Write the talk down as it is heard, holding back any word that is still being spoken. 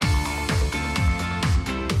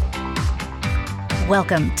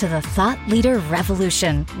Welcome to the Thought Leader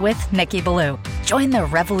Revolution with Nikki Ballou. Join the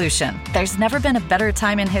revolution. There's never been a better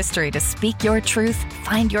time in history to speak your truth,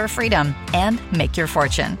 find your freedom, and make your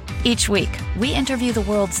fortune. Each week, we interview the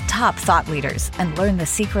world's top thought leaders and learn the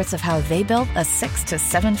secrets of how they built a 6 to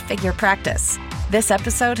 7 figure practice. This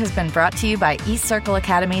episode has been brought to you by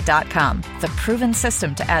eCircleAcademy.com, the proven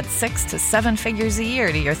system to add 6 to 7 figures a year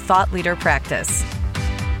to your thought leader practice.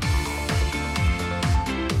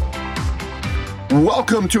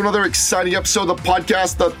 Welcome to another exciting episode of the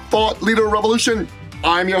podcast, The Thought Leader Revolution.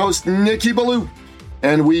 I'm your host, Nikki Ballou,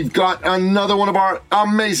 and we've got another one of our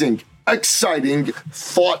amazing, exciting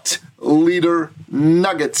Thought Leader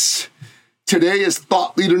Nuggets. Today is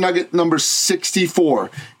Thought Leader Nugget number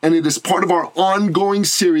 64, and it is part of our ongoing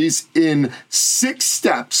series in 6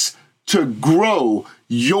 steps to grow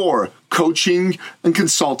your coaching and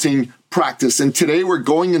consulting practice. And today we're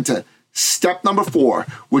going into step number 4,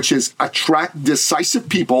 which is attract decisive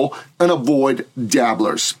people and avoid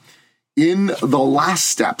dabblers. In the last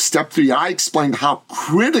step, step 3, I explained how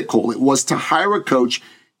critical it was to hire a coach,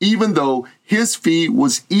 even though his fee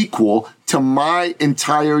was equal to my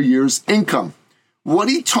entire year's income. What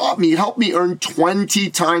he taught me helped me earn 20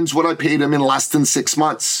 times what I paid him in less than 6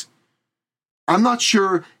 months. I'm not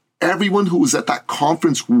sure everyone who was at that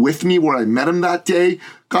conference with me where I met him that day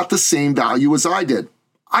got the same value as I did.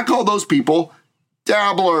 I call those people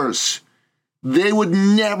dabblers. They would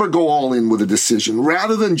never go all in with a decision.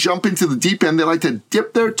 Rather than jump into the deep end, they like to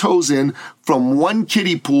dip their toes in from one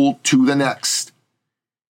kiddie pool to the next.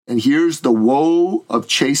 And here's the woe of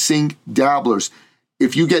chasing dabblers.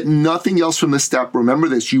 If you get nothing else from this step, remember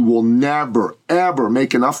this: you will never, ever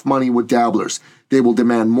make enough money with dabblers. They will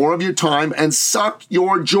demand more of your time and suck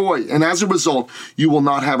your joy. And as a result, you will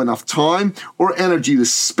not have enough time or energy to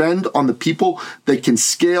spend on the people that can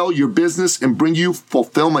scale your business and bring you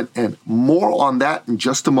fulfillment. And more on that in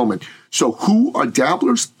just a moment. So who are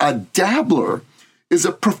dabblers? A dabbler is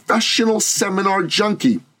a professional seminar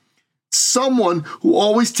junkie. Someone who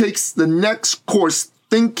always takes the next course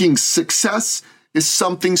thinking success is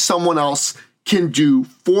something someone else can do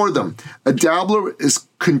for them. A dabbler is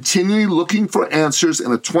continually looking for answers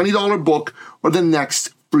in a $20 book or the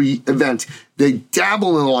next free event. They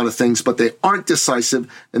dabble in a lot of things, but they aren't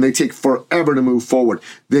decisive and they take forever to move forward.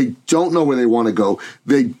 They don't know where they want to go.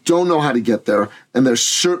 They don't know how to get there, and they're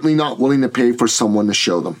certainly not willing to pay for someone to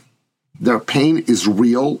show them. Their pain is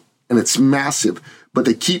real and it's massive, but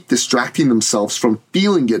they keep distracting themselves from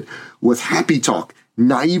feeling it with happy talk,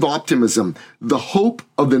 naive optimism, the hope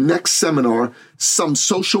of the next seminar, some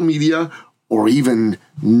social media, or even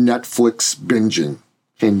Netflix binging.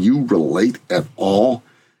 Can you relate at all?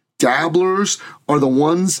 Dabblers are the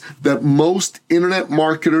ones that most internet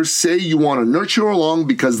marketers say you want to nurture along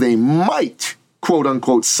because they might, quote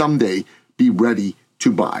unquote, someday be ready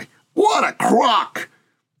to buy. What a crock!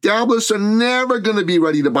 Dabblers are never going to be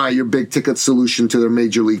ready to buy your big ticket solution to their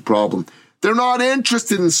major league problem. They're not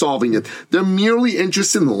interested in solving it. They're merely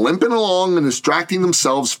interested in limping along and distracting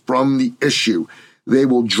themselves from the issue. They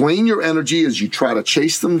will drain your energy as you try to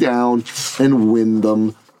chase them down and win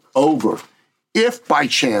them over. If by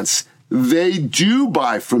chance they do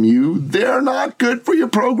buy from you, they're not good for your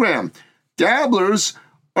program. Dabblers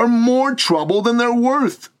are more trouble than they're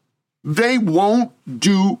worth. They won't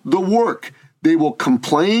do the work. They will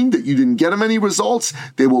complain that you didn't get them any results.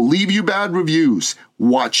 They will leave you bad reviews.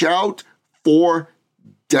 Watch out for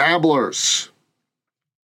dabblers.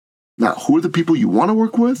 Now, who are the people you want to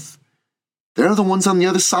work with? They're the ones on the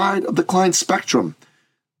other side of the client spectrum.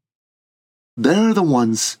 They're the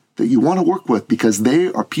ones that you want to work with because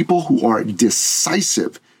they are people who are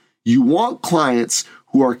decisive. You want clients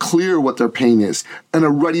who are clear what their pain is and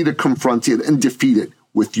are ready to confront it and defeat it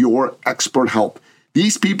with your expert help.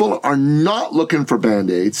 These people are not looking for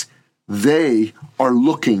Band-Aids. They are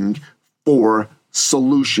looking for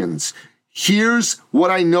solutions. Here's what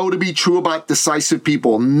I know to be true about decisive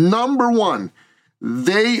people. Number 1,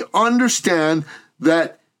 they understand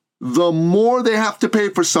that the more they have to pay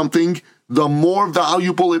for something, the more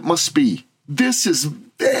valuable it must be. This is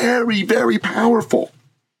very, very powerful.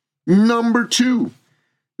 Number 2,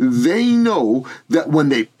 they know that when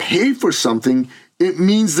they pay for something, it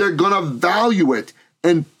means they're going to value it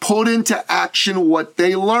and put into action what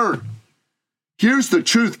they learn. Here's the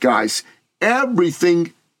truth, guys.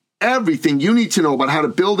 Everything you need to know about how to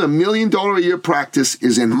build $1 million a year practice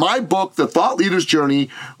is in my book, The Thought Leader's Journey,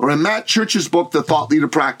 or in Matt Church's book, The Thought Leader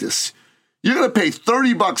Practice. You're going to pay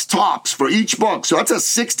 $30 tops for each book, so that's a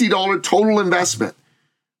 $60 total investment.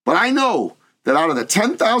 But I know that out of the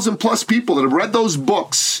 10,000 plus people that have read those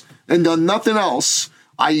books and done nothing else,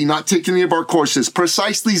 i.e. not taking any of our courses,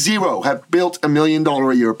 precisely 0 have built $1 million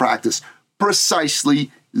a year practice.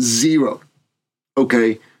 Precisely 0.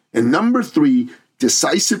 Okay? And number 3,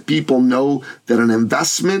 decisive people know that an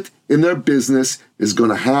investment in their business is going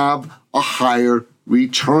to have a higher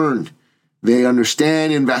return. They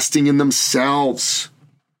understand investing in themselves.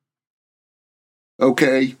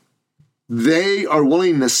 Okay? They are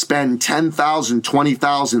willing to spend $10,000,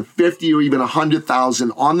 $20,000, $50,000, or even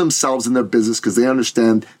 $100,000 on themselves in their business because they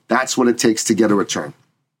understand that's what it takes to get a return.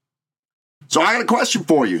 So I got a question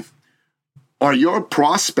for you. Are your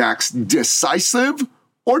prospects decisive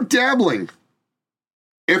or dabbling?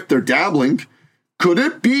 If they're dabbling, could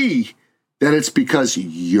it be that it's because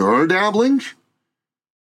you're dabbling?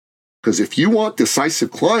 Because if you want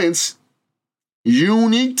decisive clients, you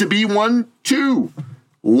need to be one too.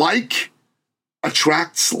 Like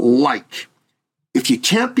attracts like. If you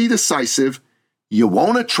can't be decisive, you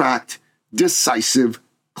won't attract decisive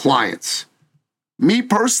clients. Me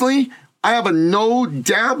personally, I have a no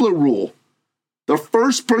dabbler rule. The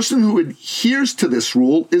first person who adheres to this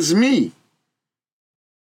rule is me.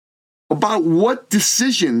 About what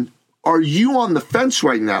decision are you on the fence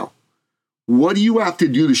right now? What do you have to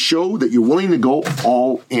do to show that you're willing to go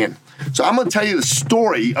all in? So I'm going to tell you the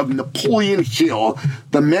story of Napoleon Hill,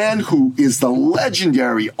 the man who is the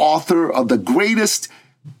legendary author of the greatest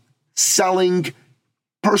selling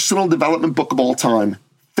personal development book of all time,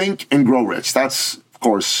 Think and Grow Rich. That's, of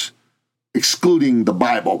course, excluding the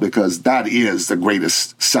Bible, because that is the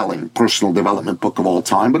greatest selling personal development book of all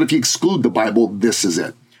time. But if you exclude the Bible, this is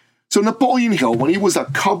it. So Napoleon Hill, when he was a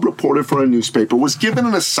cub reporter for a newspaper, was given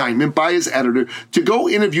an assignment by his editor to go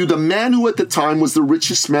interview the man who at the time was the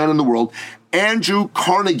richest man in the world, Andrew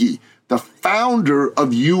Carnegie, the founder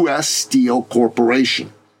of U.S. Steel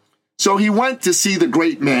Corporation. So he went to see the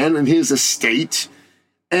great man in his estate,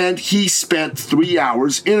 and he spent 3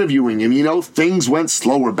 hours interviewing him. You know, things went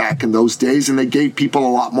slower back in those days, and they gave people a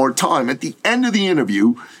lot more time. At the end of the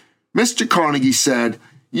interview, Mr. Carnegie said,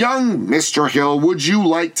 "Young Mr. Hill, would you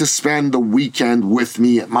like to spend the weekend with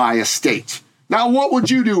me at my estate?" Now, what would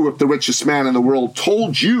you do if the richest man in the world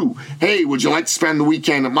told you, "Hey, would you like to spend the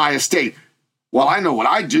weekend at my estate?" Well, I know what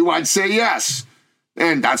I'd do. I'd say yes.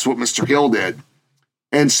 And that's what Mr. Hill did.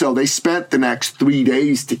 And so they spent the next 3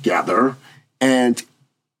 days together, and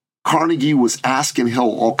Carnegie was asking Hill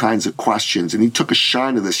all kinds of questions, and he took a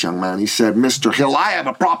shine to this young man. He said, "Mr. Hill, I have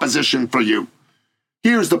a proposition for you.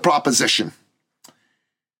 Here's the proposition.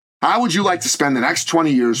 How would you like to spend the next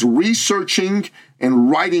 20 years researching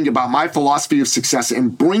and writing about my philosophy of success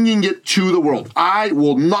and bringing it to the world? I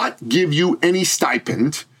will not give you any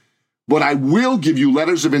stipend, but I will give you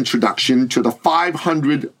letters of introduction to the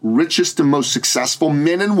 500 richest and most successful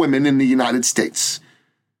men and women in the United States.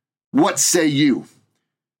 What say you?"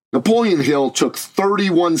 Napoleon Hill took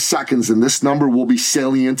 31 seconds, and this number will be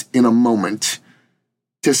salient in a moment,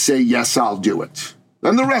 to say, "Yes, I'll do it."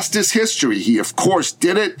 And the rest is history. He, of course,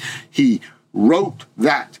 did it. He wrote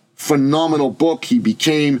that phenomenal book. He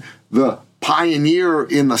became the pioneer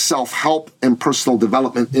in the self-help and personal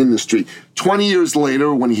development industry. 20 years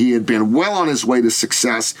later, when he had been well on his way to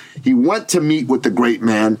success, he went to meet with the great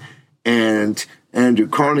man, and Andrew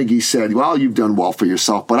Carnegie said, "Well, you've done well for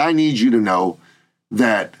yourself, but I need you to know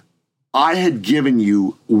that I had given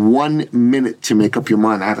you 1 minute to make up your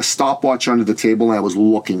mind. I had a stopwatch under the table, and I was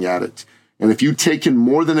looking at it. And if you'd taken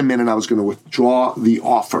more than a minute, I was going to withdraw the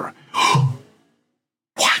offer."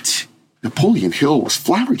 What? Napoleon Hill was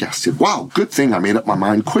flabbergasted. Wow, good thing I made up my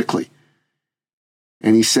mind quickly.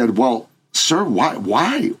 And he said, "Well, sir,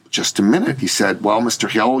 why? Just a minute." He said, "Well, Mr.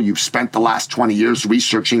 Hill, you've spent the last 20 years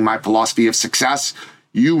researching my philosophy of success.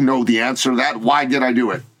 You know the answer to that. Why did I do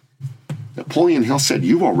it?" Napoleon Hill said,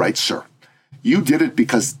 "You are right, sir. You did it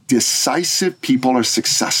because decisive people are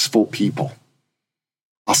successful people."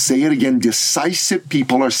 I'll say it again. Decisive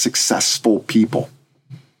people are successful people.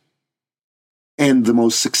 And the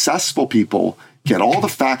most successful people get all the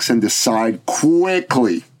facts and decide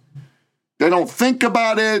quickly. They don't think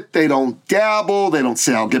about it. They don't dabble. They don't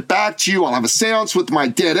say, "I'll get back to you. I'll have a seance with my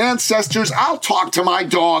dead ancestors. I'll talk to my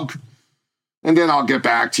dog, and then I'll get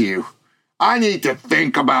back to you. I need to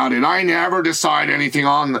think about it. I never decide anything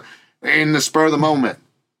in the spur of the moment."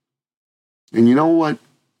 And you know what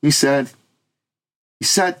he said? He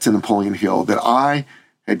said to Napoleon Hill that I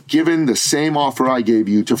had given the same offer I gave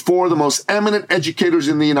you to 4 of the most eminent educators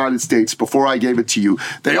in the United States before I gave it to you.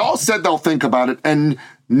 They all said they'll think about it, and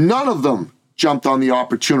none of them jumped on the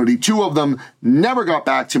opportunity. 2 of them never got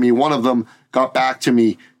back to me. 1 of them got back to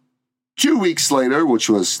me 2 weeks later, which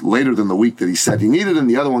was later than the week that he said he needed, and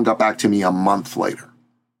the other one got back to me a month later.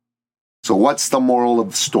 So what's the moral of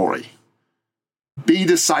the story? Be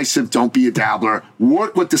decisive, don't be a dabbler.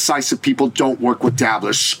 Work with decisive people, don't work with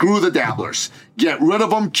dabblers. Screw the dabblers. Get rid of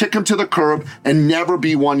them, kick them to the curb, and never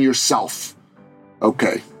be one yourself.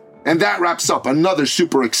 Okay. And that wraps up another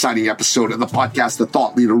super exciting episode of the podcast, The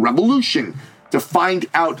Thought Leader Revolution. To find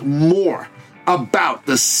out more about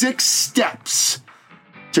the 6 steps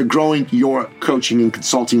to growing your coaching and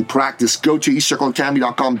consulting practice, go to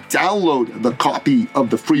eCircleAcademy.com, download the copy of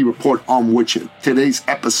the free report on which today's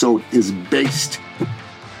episode is based.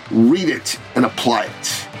 Read it and apply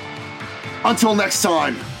it. Until next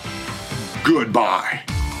time, goodbye.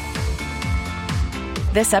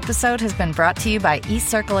 This episode has been brought to you by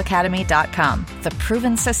eCircleAcademy.com, the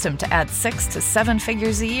proven system to add 6 to 7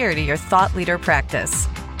 figures a year to your thought leader practice.